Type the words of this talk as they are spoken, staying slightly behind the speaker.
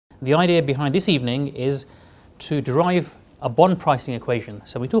The idea behind this evening is to derive a bond pricing equation.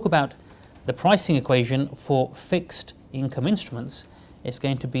 So we talk about the pricing equation for fixed income instruments. It's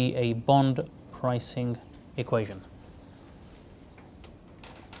going to be a bond pricing equation.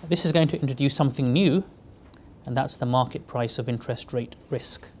 This is going to introduce something new, and that's the market price of interest rate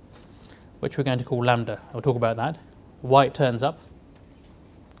risk, which we're going to call lambda. I'll talk about that, why it turns up,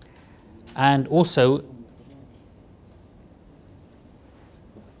 and also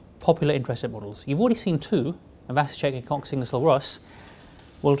popular interest rate models. You've already seen two, Vasicek, Cox, Ingersoll, Ross.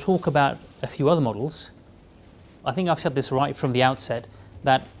 We'll talk about a few other models. I think I've said this right from the outset,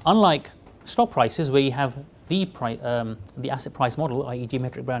 that unlike stock prices where you have the asset price model, i.e.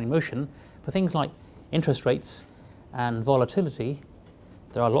 geometric Brownian motion, for things like interest rates and volatility,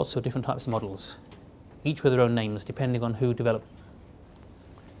 there are lots of different types of models, each with their own names depending on who developed.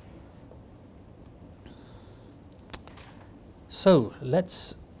 So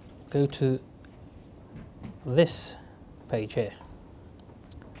let's go to this page here,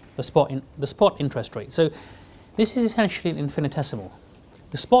 the spot interest rate. So this is essentially an infinitesimal.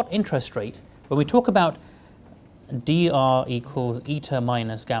 The spot interest rate, when we talk about dr equals eta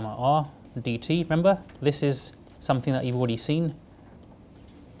minus gamma r dt, remember this is something that you've already seen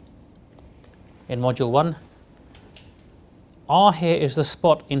in module 1. R here is the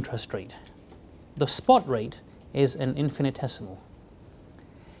spot interest rate. The spot rate is an infinitesimal.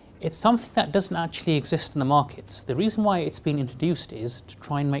 It's something that doesn't actually exist in the markets. The reason why it's been introduced is to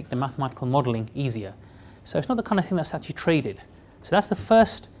try and make the mathematical modelling easier. So it's not the kind of thing that's actually traded. So that's the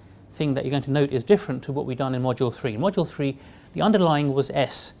first thing that you're going to note is different to what we've done in module 3. In module 3, the underlying was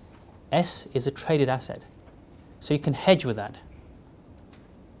S. S is a traded asset. So you can hedge with that.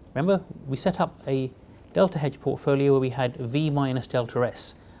 Remember, we set up a delta hedge portfolio where we had V minus delta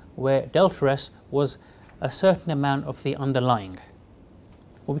S, where delta S was a certain amount of the underlying.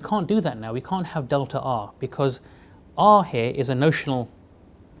 Well, we can't do that now. We can't have delta R because R here is a notional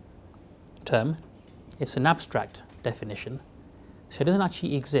term. It's an abstract definition, so it doesn't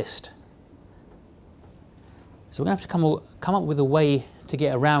actually exist. So we're going to have to come up with a way to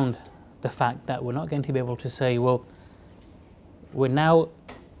get around the fact that we're not going to be able to say, well, we're now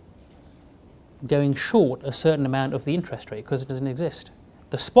going short a certain amount of the interest rate because it doesn't exist.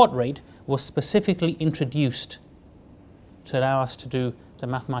 The spot rate was specifically introduced to allow us to do the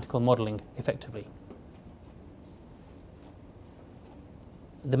mathematical modelling effectively.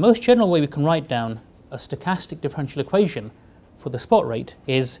 The most general way we can write down a stochastic differential equation for the spot rate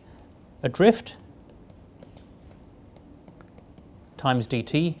is a drift times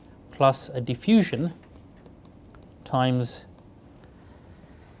dt plus a diffusion times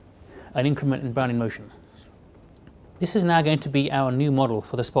an increment in Brownian motion. This is now going to be our new model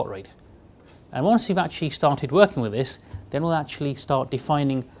for the spot rate. And once you've actually started working with this, then we'll actually start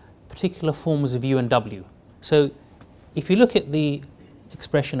defining particular forms of U and W. So if you look at the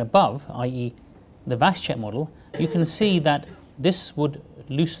expression above, i.e. the Vasicek model, you can see that this would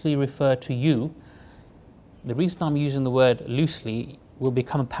loosely refer to U. The reason I'm using the word loosely will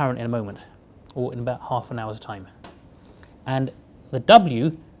become apparent in a moment, or in about half an hour's time. And the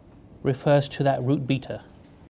W refers to that root beta.